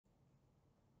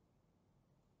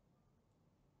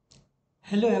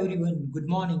Hello everyone, good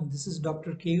morning. This is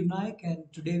Dr. K. Naik and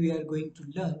today we are going to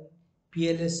learn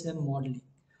PLS SEM modeling.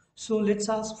 So let's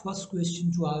ask first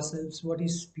question to ourselves, what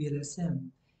is PLS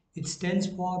SEM? It stands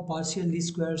for partial least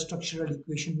square structural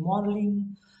equation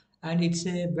modeling, and it's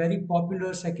a very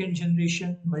popular second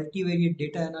generation multivariate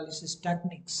data analysis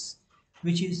techniques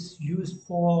which is used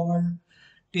for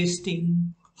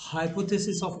testing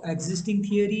hypothesis of existing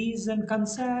theories and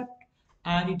concept,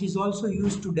 and it is also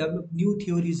used to develop new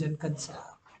theories and concepts.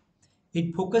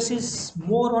 It focuses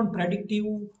more on predictive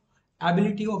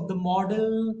ability of the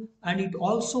model, and it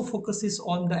also focuses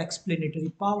on the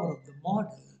explanatory power of the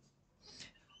model.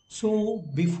 So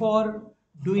before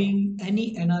doing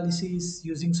any analysis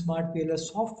using smart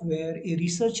PLS software, a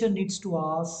researcher needs to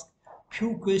ask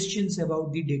few questions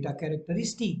about the data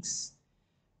characteristics,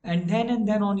 and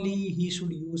then only he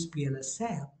should use PLS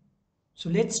SEM. So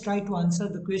let's try to answer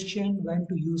the question when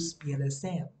to use PLS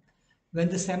SEM. When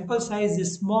the sample size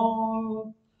is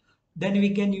small, then we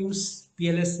can use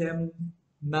PLS SEM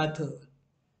method.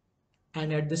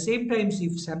 And at the same time,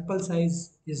 if sample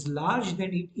size is large,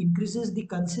 then it increases the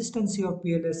consistency of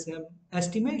PLS SEM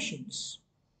estimations.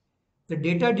 The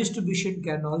data distribution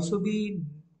can also be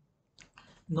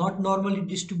not normally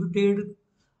distributed,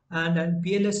 and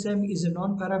PLSM is a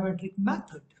non-parametric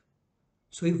method.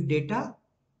 So if data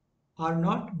are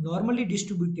not normally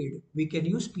distributed, we can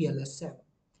use PLSM.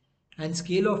 And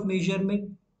scale of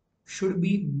measurement should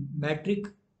be metric.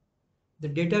 The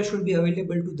data should be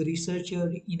available to the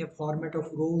researcher in a format of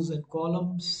rows and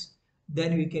columns.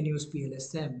 Then we can use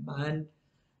PLSM. And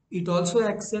it also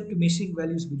accepts missing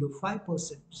values below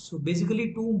 5%. So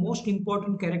basically, two most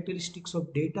important characteristics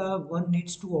of data one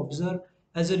needs to observe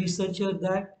as a researcher,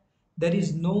 that there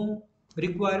is no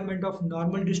requirement of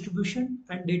normal distribution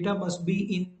and data must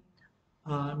be in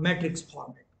matrix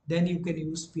format. Then you can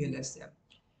use PLSM.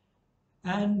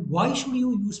 And why should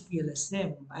you use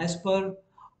PLSM? As per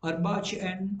Arbach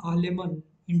and Aleman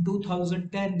in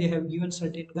 2010, they have given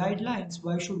certain guidelines.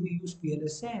 Why should we use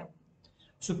PLSM?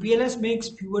 So PLS makes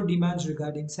fewer demands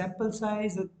regarding sample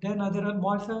size than other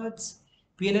methods.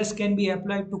 PLS can be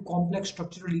applied to complex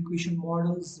structural equation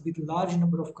models with large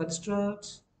number of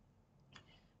constructs.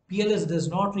 PLS does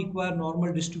not require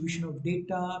normal distribution of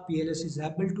data. PLS is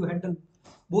able to handle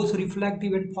both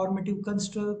reflective and formative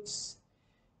constructs.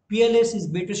 PLS is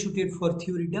better suited for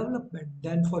theory development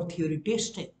than for theory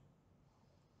testing.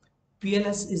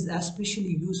 PLS is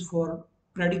especially used for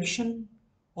prediction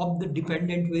of the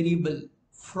dependent variable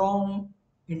from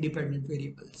independent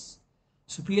variables.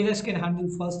 So PLS can handle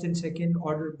first and second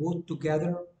order both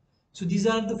together. So these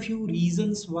are the few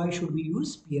reasons why should we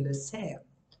use PLS SEM.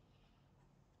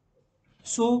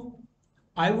 So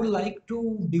I would like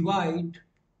to divide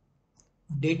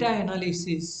data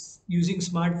analysis using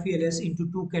smart PLS into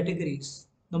two categories.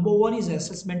 Number one is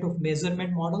assessment of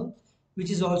measurement model,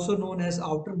 which is also known as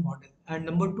outer model, and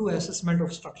number two, assessment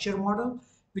of structure model,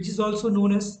 which is also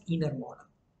known as inner model.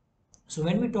 So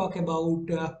when we talk about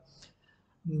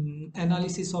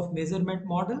analysis of measurement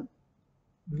model,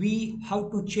 we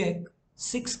have to check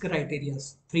 6 criteria,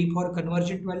 3 for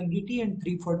convergent validity and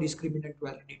 3 for discriminant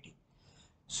validity.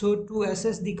 So to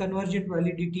assess the convergent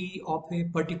validity of a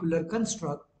particular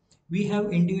construct, we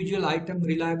have individual item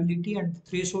reliability, and the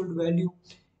threshold value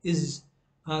is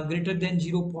greater than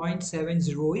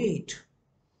 0.708,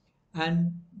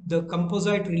 and the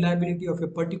composite reliability of a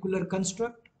particular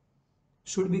construct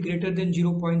should be greater than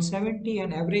 0.70,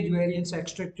 and average variance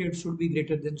extracted should be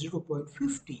greater than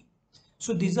 0.50.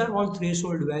 So these are all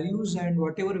threshold values, and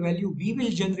whatever value we will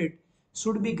generate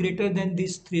should be greater than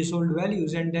these threshold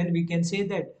values, and then we can say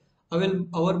that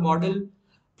our model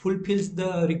fulfills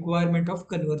the requirement of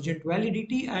convergent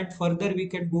validity, and further we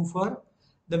can go for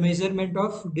the measurement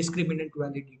of discriminant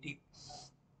validity.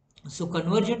 So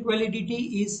convergent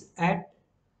validity is at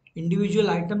individual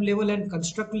item level and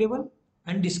construct level,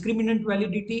 and discriminant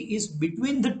validity is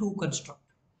between the two construct.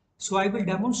 So I will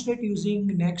demonstrate using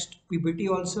next PPT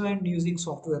also and using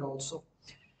software also.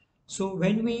 So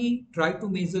when we try to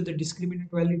measure the discriminant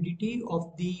validity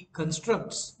of the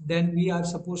constructs, then we are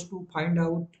supposed to find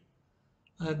out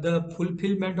the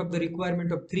fulfillment of the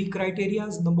requirement of 3 criteria.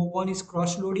 Number one is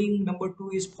cross-loading, number two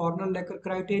is Fornell-Lecker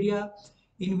criteria,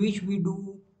 in which we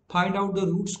do find out the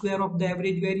root square of the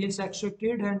average variance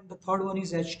extracted, and the third one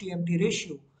is HT-MT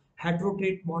ratio.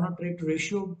 Heterotrait monotrait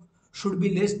ratio should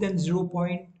be less than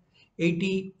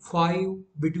 0.85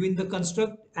 between the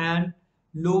construct, and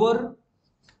lower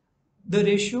the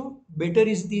ratio, better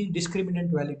is the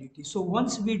discriminant validity. So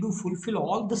once we do fulfill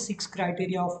all the 6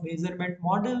 criteria of measurement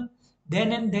model,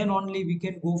 then and then only we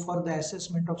can go for the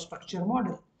assessment of structure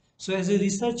model. So as a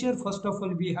researcher, first of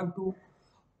all, we have to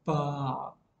uh,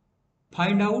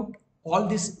 find out all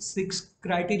these 6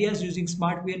 criteria using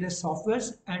smart PLS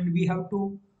softwares, and we have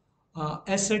to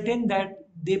ascertain that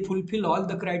they fulfill all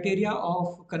the criteria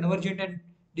of convergent and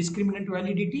discriminant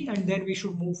validity, and then we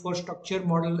should move for structure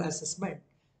model assessment.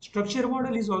 Structure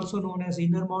model is also known as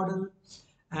inner model,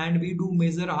 and we do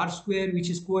measure R square, which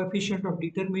is coefficient of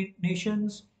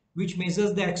determinations, which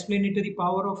measures the explanatory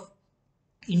power of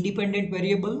independent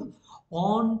variable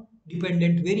on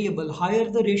dependent variable. Higher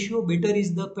the ratio, better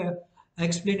is the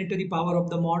explanatory power of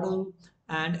the model.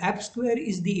 And F square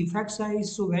is the effect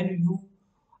size. So when you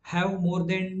have more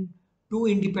than two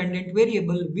independent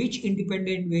variable, which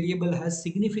independent variable has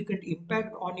significant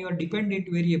impact on your dependent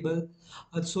variable,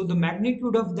 so the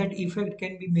magnitude of that effect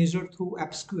can be measured through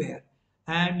F square.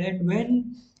 And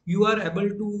when you are able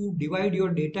to divide your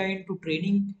data into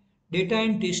training data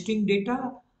and testing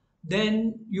data,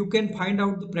 then you can find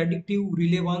out the predictive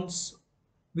relevance,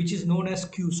 which is known as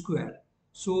Q square.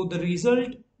 So the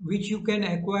result which you can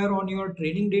acquire on your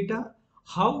training data,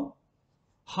 how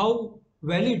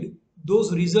valid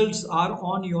those results are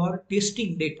on your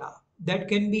testing data, that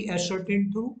can be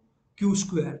ascertained through Q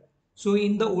square. So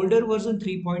in the older version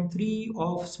 3.3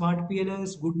 of Smart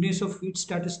PLS, goodness of fit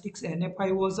statistics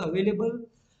NFI was available.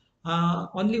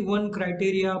 Only one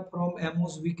criteria from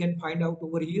AMOS we can find out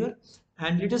over here,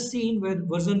 and let us see in where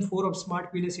version 4 of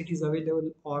Smart PLS it is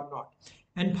available or not.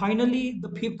 And finally, the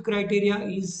fifth criteria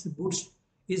is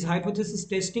hypothesis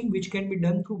testing, which can be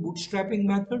done through bootstrapping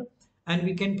method, and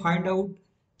we can find out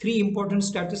three important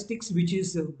statistics, which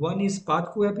is one is path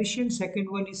coefficient, second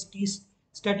one is t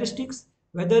statistics,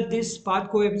 whether this path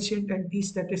coefficient and t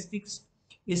statistics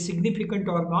is significant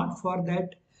or not. For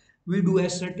that we do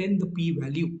ascertain the p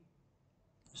value.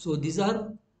 So these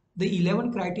are the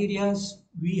 11 criteria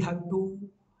we have to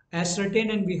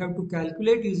ascertain and we have to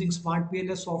calculate using Smart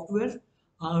PLS software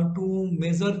to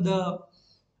measure the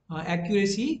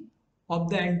accuracy of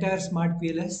the entire Smart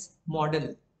PLS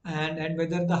model, and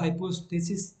whether the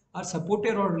hypotheses are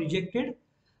supported or rejected.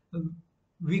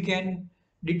 We can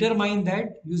determine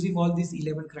that using all these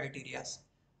 11 criteria.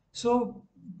 So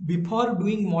before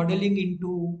doing modeling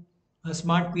into a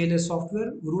smart PLS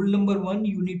software, rule number one,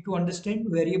 you need to understand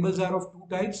variables are of two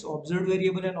types, observed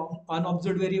variable and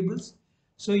unobserved variables.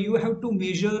 So you have to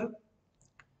measure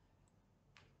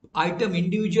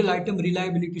individual item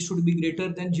reliability should be greater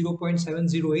than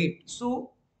 0.708.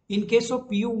 So in case of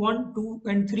PU1, 2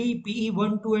 and 3,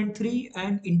 PE1, 2 and 3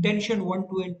 and intention 1,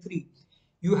 2 and 3,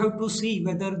 you have to see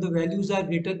whether the values are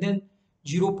greater than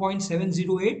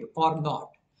 0.708 or not.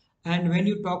 And when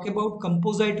you talk about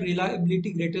composite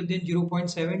reliability greater than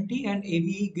 0.70 and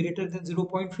AVE greater than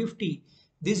 0.50,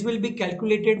 this will be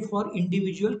calculated for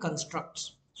individual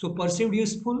constructs. So perceived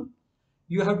useful,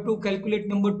 you have to calculate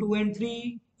number 2 and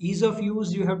 3. Ease of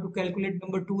use, you have to calculate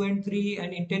number 2 and 3,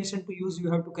 and intention to use, you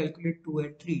have to calculate 2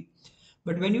 and 3.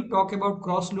 But when you talk about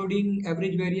cross-loading,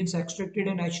 average variance extracted,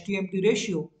 and HTMT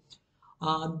ratio,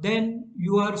 then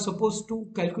you are supposed to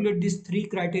calculate these three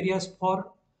criteria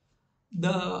for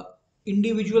the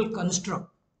individual construct.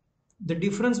 The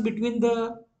difference between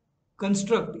the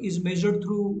construct is measured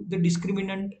through the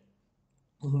discriminant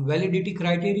validity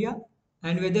criteria,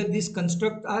 and whether these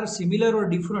constructs are similar or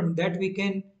different, that we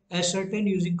can ascertain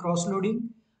using cross-loading,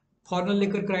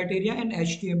 Thornell-Laker criteria, and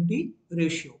HTMT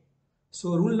ratio.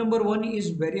 So rule number one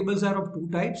is variables are of two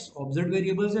types, observed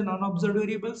variables and unobserved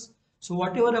variables. So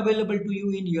whatever available to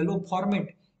you in yellow format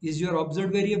is your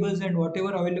observed variables, and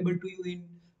whatever available to you in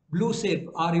blue shape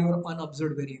are your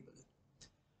unobserved variables.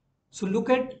 So look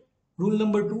at rule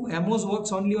number two. AMOS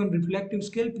works only on reflective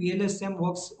scale. PLS SEM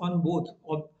works on both,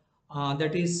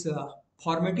 that is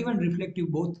formative and reflective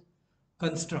both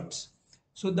constructs.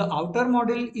 So the outer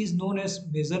model is known as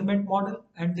measurement model,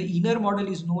 and the inner model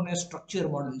is known as structure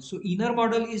model. So inner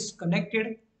model is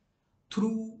connected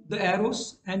through the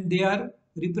arrows, and they are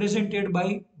represented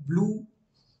by blue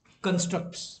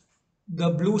constructs, the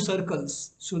blue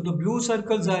circles. So the blue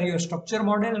circles are your structure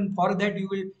model, and for that you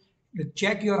will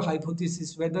check your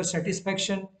hypothesis whether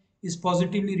satisfaction is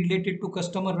positively related to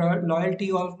customer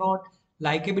loyalty or not,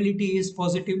 likability is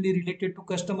positively related to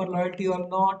customer loyalty or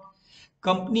not,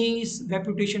 company's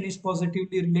reputation is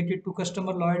positively related to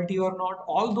customer loyalty or not.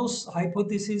 All those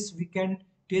hypotheses we can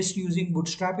test using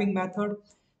bootstrapping method.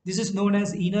 This is known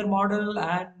as inner model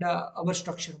and our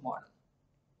structure model.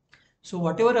 So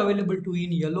whatever available to you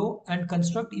in yellow and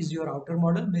construct is your outer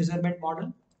model, measurement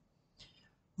model.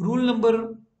 Rule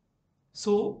number,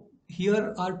 so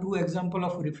here are two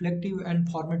examples of reflective and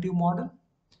formative model.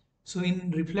 So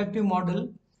in reflective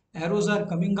model, arrows are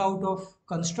coming out of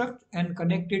construct and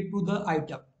connected to the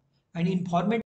item. And in formative